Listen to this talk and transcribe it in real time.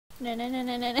No, no, no,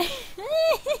 no, no, no.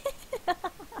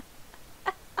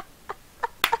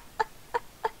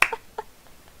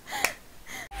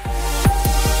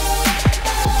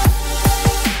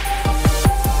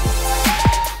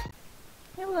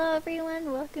 Hello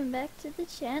everyone, welcome back to the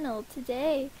channel.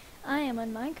 Today I am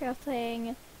on Minecraft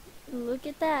playing. Look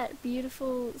at that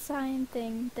beautiful sign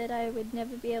thing that I would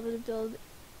never be able to build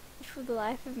for the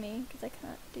life of me because I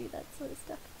can't do that sort of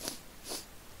stuff.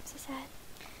 So sad.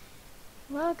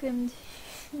 Welcome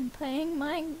to playing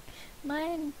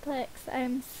Mineplex.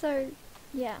 I'm so,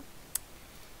 yeah.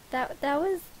 That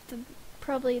was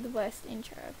probably the worst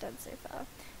intro I've done so far.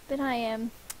 But I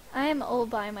am all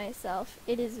by myself.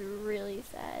 It is really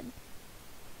sad.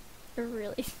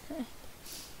 Really sad.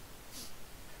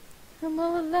 I'm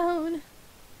all alone.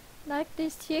 Like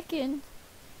this chicken.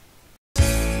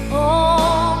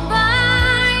 All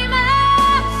by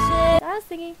myself. I was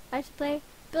thinking I should play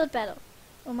Build Battle.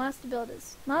 Or Master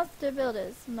Builders. Master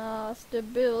Builders. Master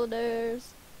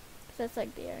Builders. Because that's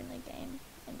like the only game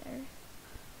I know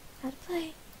how to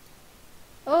play.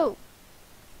 Oh!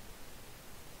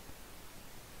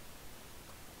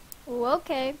 Oh,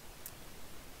 okay.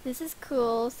 This is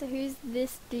cool. So who's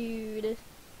this dude?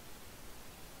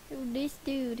 Oh, this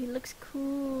dude. He looks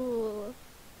cool.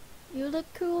 You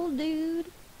look cool,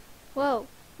 dude. Whoa.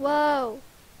 Whoa.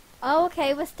 Oh,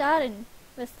 okay. We're starting.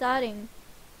 We're starting.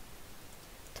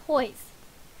 Toys.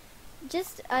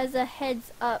 Just as a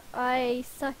heads up, I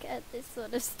suck at this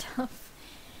sort of stuff.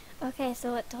 Okay,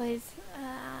 so what toys? I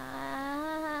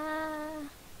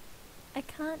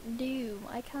can't do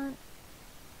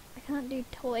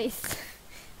toys.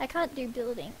 I can't do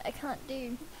building. I can't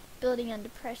do building under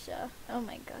pressure. Oh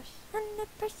my gosh. Under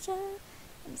pressure.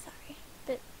 I'm sorry,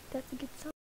 but that's a good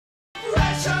song.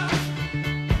 Pressure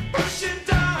pushing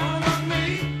down on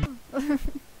me.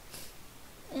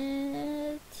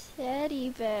 Teddy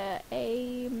bear.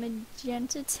 A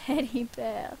magenta teddy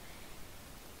bear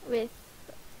with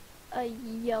a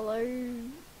yellow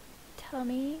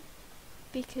tummy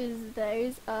because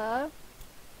those are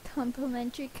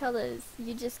complementary colors.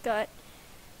 You just got,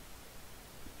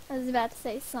 I was about to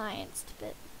say scienced,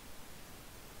 but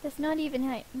that's not even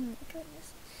how, oh my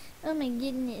goodness. Oh my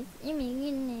goodness. Oh my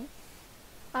goodness.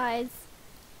 Eyes.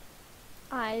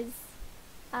 Eyes.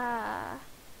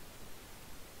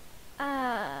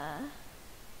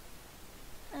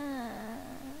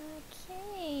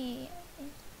 Okay.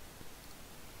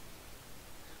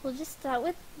 We'll just start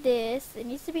with this. It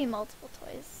needs to be multiple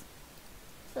toys.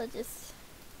 So just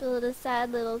build a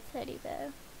sad little teddy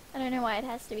bear. I don't know why it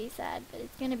has to be sad, but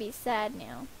it's gonna be sad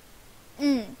now.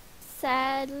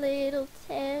 Sad little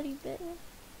teddy bear.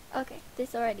 Okay,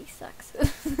 this already sucks.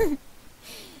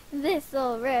 This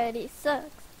already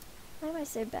sucks. Why am I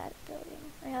so bad at building?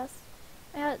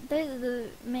 Those are the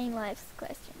main life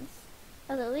questions.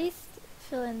 I'll at least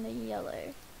fill in the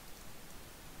yellow.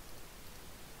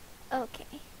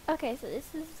 Okay. Okay, so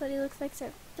this is what he looks like.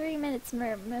 So 3 minutes.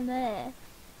 Remember.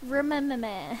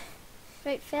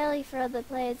 Vote fairly for other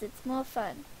players. It's more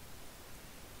fun.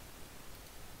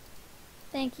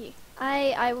 Thank you.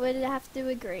 I would have to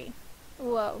agree.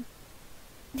 Whoa.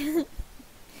 This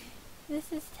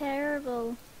is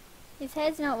terrible. His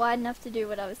head's not wide enough to do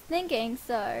what I was thinking,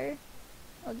 so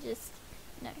I'll just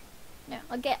no.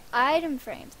 I'll get item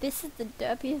frames. This is the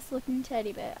derpiest looking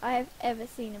teddy bear I have ever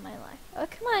seen in my life. Oh,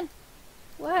 come on.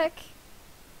 Work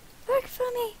for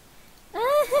me.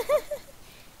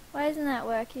 Why isn't that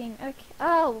working? Okay.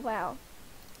 Oh, wow.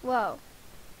 Whoa.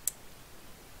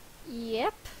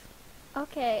 Yep.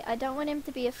 Okay, I don't want him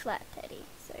to be a flat teddy,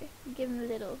 so give him a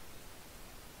little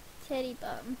teddy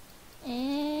bum.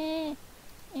 And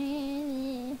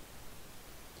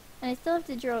I still have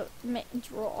to draw.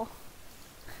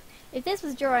 If this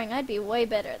was drawing, I'd be way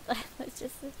better at that. Let's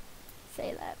just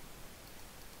say that.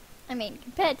 I mean,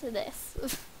 compared to this.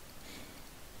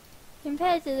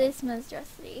 Compared to this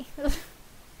monstrosity.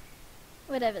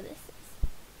 Whatever this is.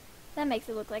 That makes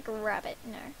it look like a rabbit.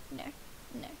 No.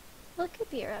 Well, it could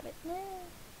be a rabbit.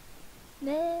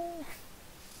 No.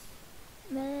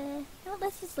 No,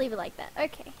 let's just leave it like that.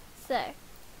 Okay, so.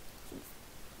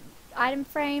 Item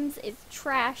frames is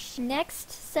trash.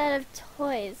 Next set of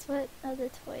toys. What other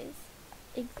toys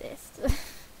exist?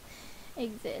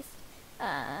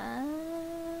 I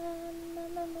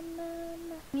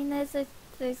mean, there's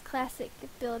those classic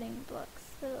building blocks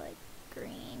that are like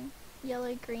green,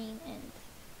 yellow, green, and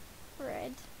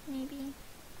red, maybe.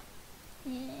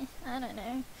 Yeah, I don't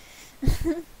know.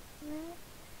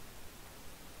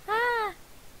 Ah!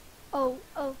 Oh,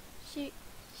 shoot.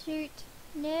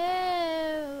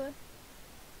 No!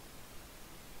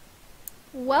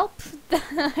 Welp!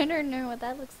 I don't know what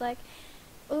that looks like.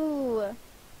 Ooh.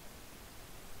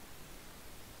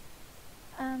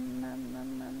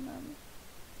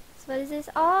 So what is this?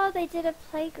 Oh, they did a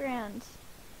playground.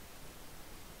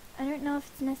 I don't know if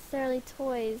it's necessarily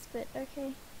toys, but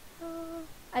okay. Oh,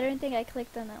 I don't think I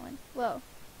clicked on that one. Whoa.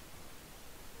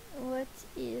 What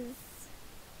is...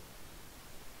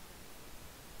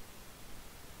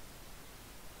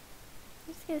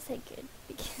 I'm just gonna say good,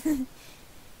 because...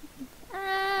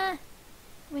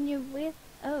 when you're with...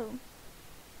 Oh.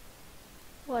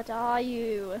 What are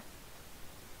you?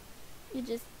 You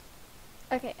just...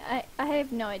 Okay, I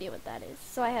have no idea what that is,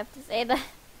 so I have to say that.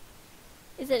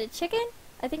 Is it a chicken?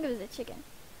 I think it was a chicken.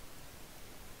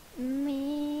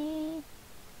 Me.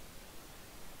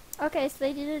 Okay, so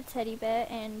they did a teddy bear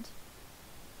and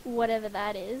whatever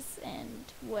that is, and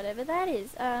whatever that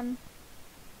is. Oh,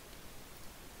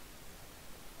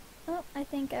 I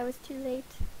think I was too late.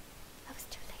 I was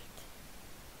too late.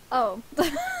 Oh.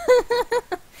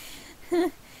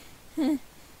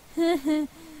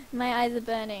 My eyes are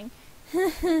burning.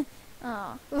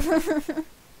 Oh.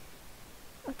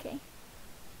 Okay.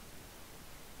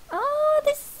 Oh,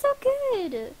 this is so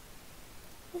good.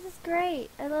 This is great.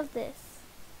 I love this.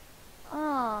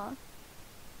 Oh.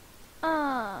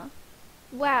 Oh.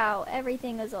 Wow,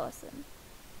 everything is awesome.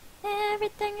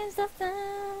 Everything is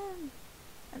awesome.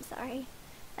 I'm sorry.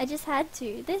 I just had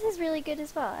to. This is really good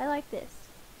as well. I like this.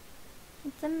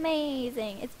 It's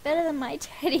amazing. It's better than my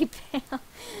teddy bear.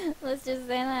 Let's just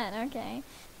say that. Okay.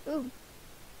 Ooh.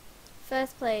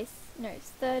 First place. No,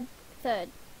 third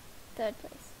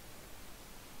place.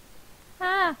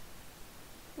 Ah!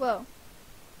 Whoa.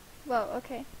 Whoa,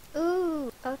 okay.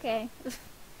 Ooh, okay.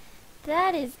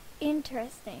 That is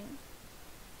interesting.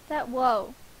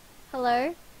 Whoa.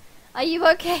 Hello? Are you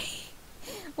okay?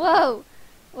 Whoa.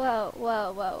 Whoa,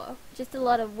 whoa, whoa, whoa. Just a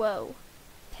lot of whoa.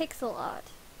 Pixel art.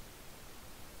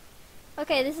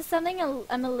 Okay, this is something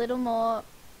I'm a little more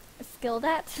skilled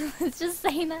at. Let's just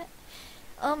say that.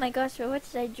 Oh my gosh, well, what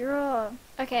did I draw?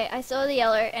 Okay, I saw the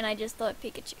yellow and I just thought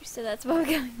Pikachu, so that's what we're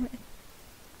going with.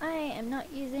 I am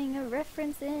not using a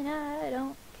reference and I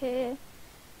don't care.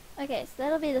 Okay, so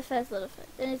that'll be the first little foot.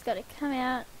 Then it's got to come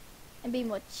out and be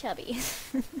more chubby.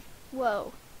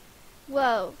 Whoa.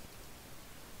 Whoa.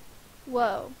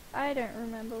 Whoa. I don't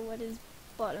remember what his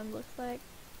bottom looks like.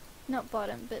 Not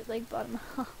bottom, but like bottom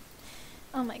half.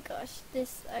 Oh my gosh,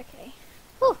 this, okay.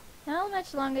 Whew. How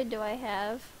much longer do I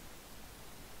have?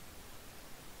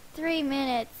 3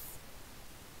 minutes.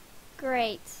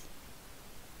 Great.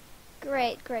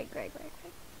 Great, great, great, great,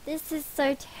 great. This is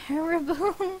so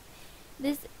terrible.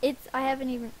 I haven't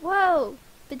even, whoa!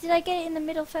 But did I get it in the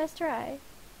middle first try?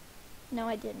 No,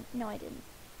 I didn't. No, I didn't.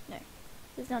 No.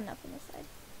 There's not enough on this side.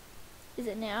 Is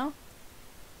it now?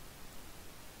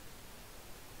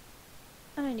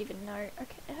 I don't even know.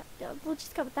 Okay, we'll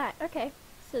just go with that. Okay.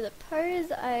 So the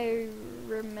pose I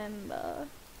remember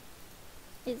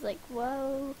is like,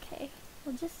 whoa, okay.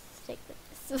 We'll just stick with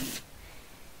this.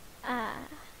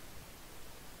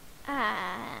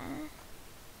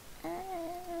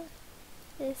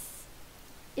 This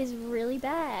is really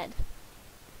bad.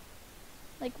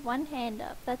 Like one hand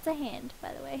up. That's a hand,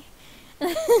 by the way.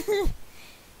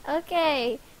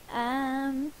 Okay.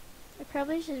 I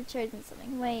probably should have chosen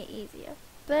something way easier.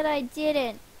 But I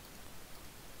didn't.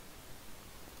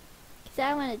 Because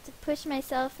I wanted to push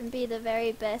myself and be the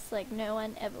very best like no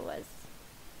one ever was.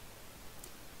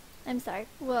 I'm sorry.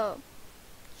 Whoa.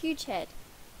 Huge head.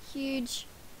 Huge.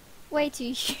 Way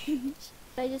too huge.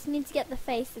 I just need to get the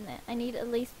face in there. I need at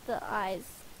least the eyes.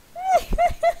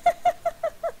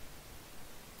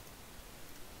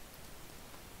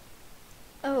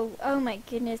 Oh my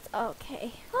goodness.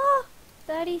 Okay. Oh,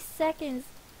 30 seconds.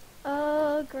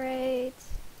 Oh, great.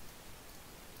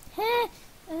 Okay.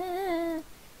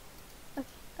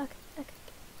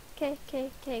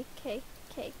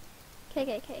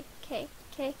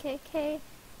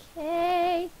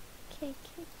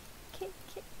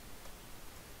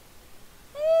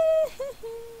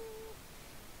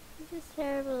 This is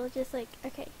terrible. Just like,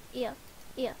 okay, ear.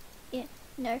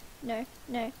 No.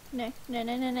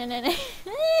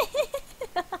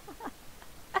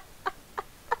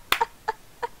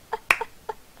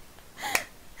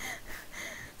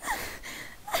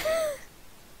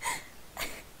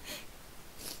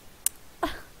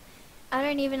 I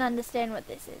don't even understand what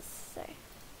this is, so.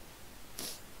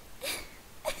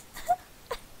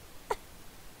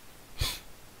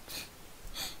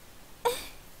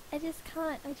 I just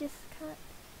can't.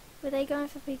 Were they going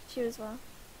for Pikachu as well?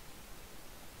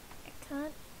 I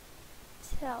can't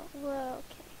tell. Well,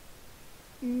 okay.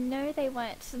 No, they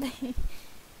weren't.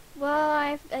 Well,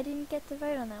 I didn't get to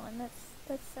vote on that one.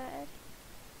 That's sad.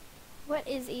 What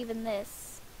is even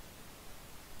this?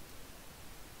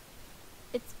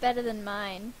 It's better than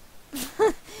mine.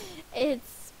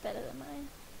 It's better than mine.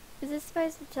 Is this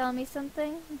supposed to tell me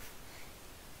something?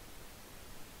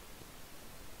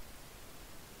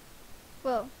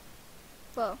 Whoa.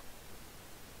 Whoa.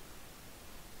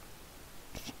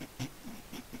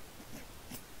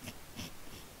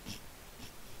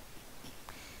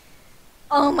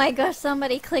 Oh my gosh,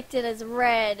 somebody clicked it as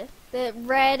red. The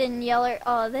red and yellow.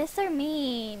 Oh, they're so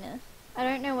mean. I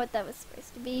don't know what that was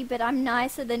supposed to be, but I'm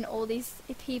nicer than all these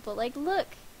people. Like, look.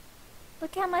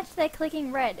 Look how much they're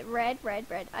clicking red. Red, red,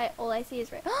 red. All I see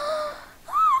is red.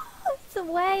 It's a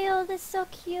whale. That's so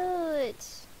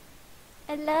cute.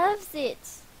 I loves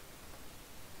it.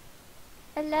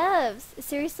 I loves.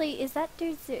 Seriously, is that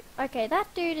dude... Okay,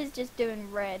 that dude is just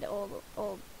doing red all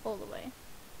the way.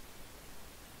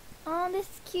 Oh, this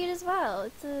is cute as well.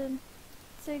 It's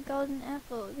a golden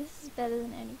apple. This is better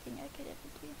than anything I could ever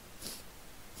do.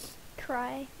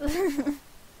 Cry.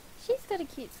 She's got a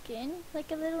cute skin,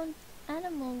 like a little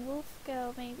animal wolf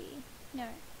girl, maybe. No.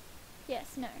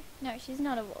 Yes, no. No, she's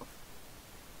not a wolf.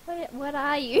 What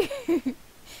are you?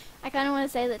 I kind of want to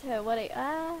say that to her. What are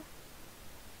you?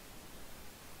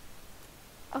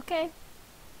 Okay.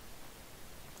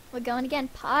 We're going again.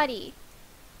 Party.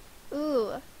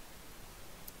 Ooh.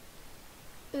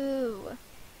 Ooh.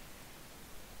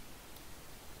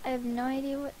 I have no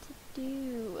idea what to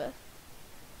do.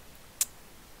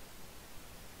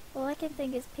 All I can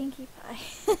think is Pinkie Pie.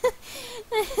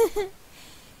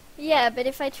 Yeah, but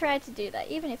if I tried to do that,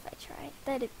 even if I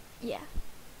tried, yeah.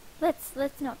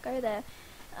 Let's not go there.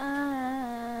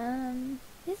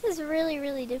 This is really,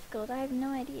 really difficult. I have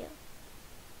no idea.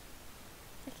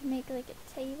 I can make like a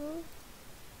table.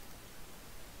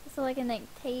 That's all I can think.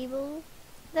 Table.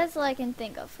 That's all I can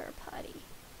think of for a party.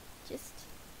 Just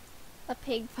a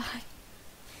pig party.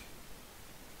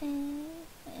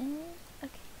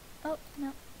 Okay. Oh,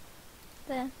 no.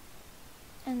 There.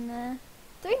 And there.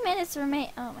 3 minutes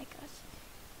remain. Oh my gosh.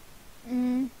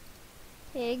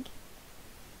 Pig.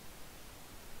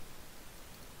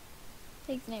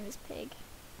 Pig's name is Pig.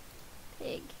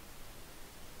 Pig.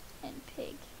 And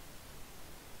Pig.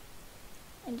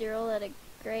 And you're all at a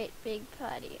great big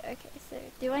party. Okay, so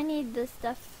do I need this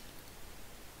stuff?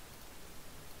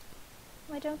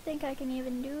 I don't think I can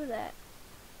even do that.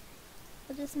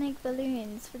 I'll just make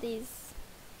balloons for these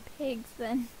pigs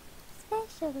then.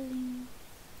 Special balloons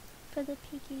for the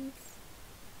piggies.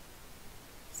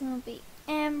 This one will be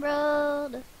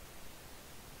emerald.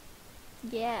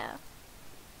 Yeah.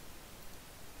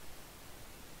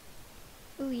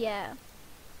 Ooh yeah.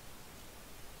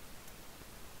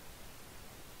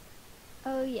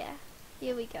 Oh yeah,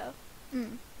 here we go.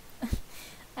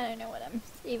 I don't know what I'm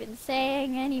even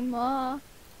saying anymore.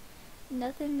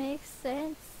 Nothing makes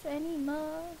sense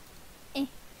anymore. Okay,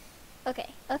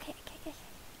 okay, okay, okay,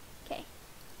 okay,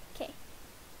 okay,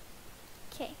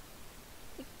 okay.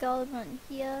 The gold one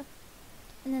here,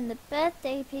 and then the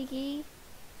birthday piggy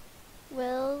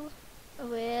will,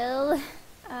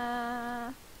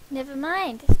 never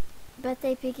mind.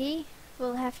 Birthday piggy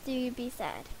will have to be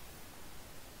sad.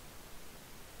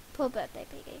 Poor birthday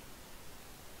piggy.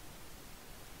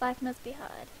 Life must be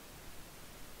hard.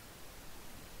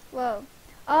 Whoa.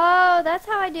 Oh, that's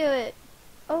how I do it.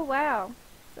 Oh, wow.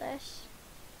 Flesh.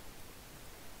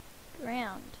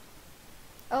 Ground.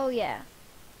 Oh, yeah.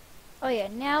 Oh, yeah.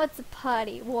 Now it's a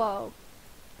party. Whoa.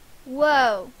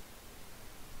 Whoa.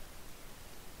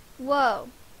 Whoa.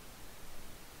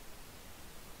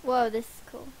 Whoa, this is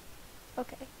cool.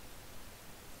 Okay.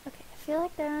 Okay, I feel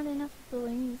like there aren't enough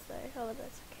balloons, though. Oh, that's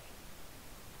okay.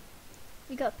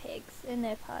 We got pigs in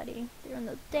their party. They're on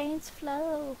the dance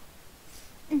floor.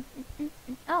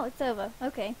 Oh, it's over.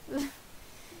 Okay.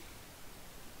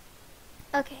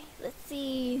 Okay, let's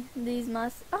see these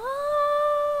must.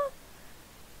 Oh!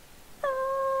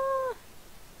 Oh!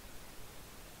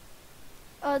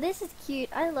 Oh, this is cute.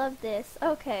 I love this.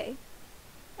 Okay.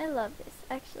 I love this,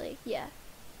 actually. Yeah.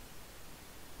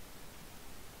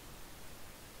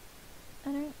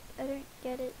 I don't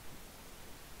get it.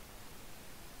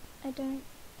 I don't.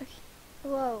 Okay.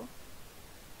 Whoa.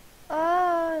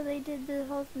 Oh, they did the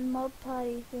whole mob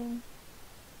party thing.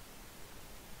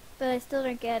 But I still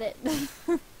don't get it.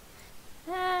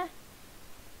 Ah.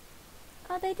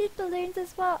 Oh, they did balloons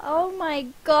as well. Oh my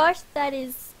gosh, that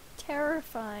is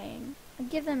terrifying.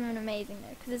 I'd give them an amazing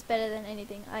though, because it's better than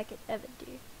anything I could ever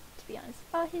do, to be honest.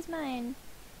 Oh, here's mine.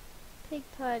 Pig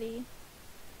party.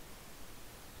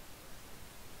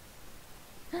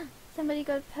 Somebody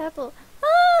got purple.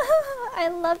 Oh, I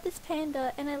love this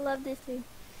panda, and I love this too.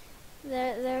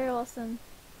 They're awesome.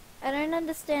 I don't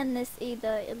understand this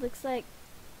either. It looks like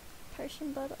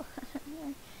potion bottle. I don't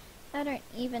know. I don't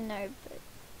even know, but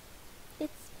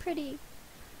it's pretty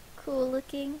cool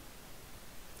looking.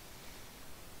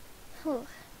 Whew.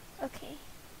 Okay.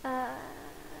 I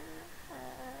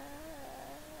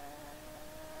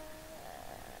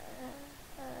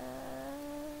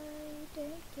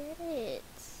don't get it.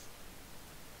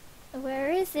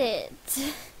 Where is it?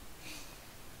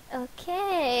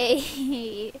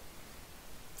 Okay.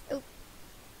 Oh.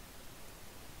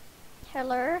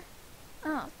 Hello?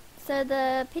 Oh, so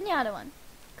the pinata one.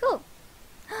 Cool.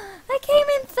 I came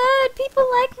in third! People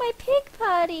like my pig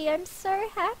party! I'm so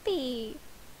happy!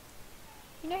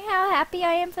 You know how happy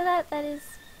I am for that? That is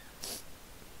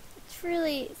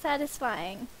truly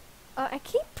satisfying. Oh, I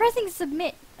keep pressing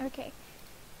submit. Okay.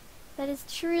 That is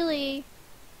truly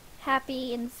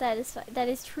happy and satisfied. That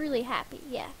is truly happy.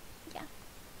 Yeah. Yeah.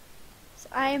 So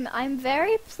I'm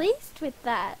very pleased with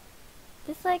that.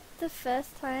 This is like the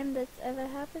first time that's ever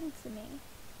happened to me.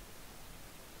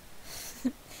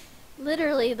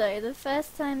 Literally though, the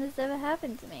first time this ever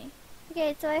happened to me.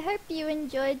 Okay, so I hope you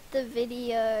enjoyed the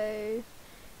video.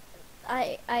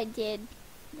 I did.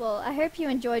 Well, I hope you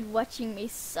enjoyed watching me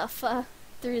suffer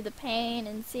through the pain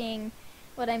and seeing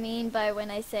what I mean by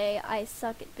when I say I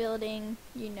suck at building.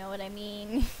 You know what I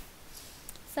mean.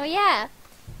 So yeah,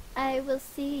 I will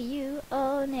see you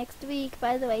all next week.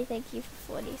 By the way, thank you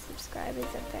for 40 subscribers.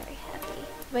 I'm very happy.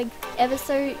 We're ever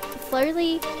so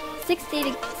slowly 60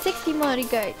 more to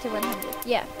go to 100.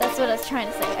 Yeah, that's what I was trying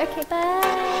to say. Okay,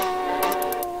 bye.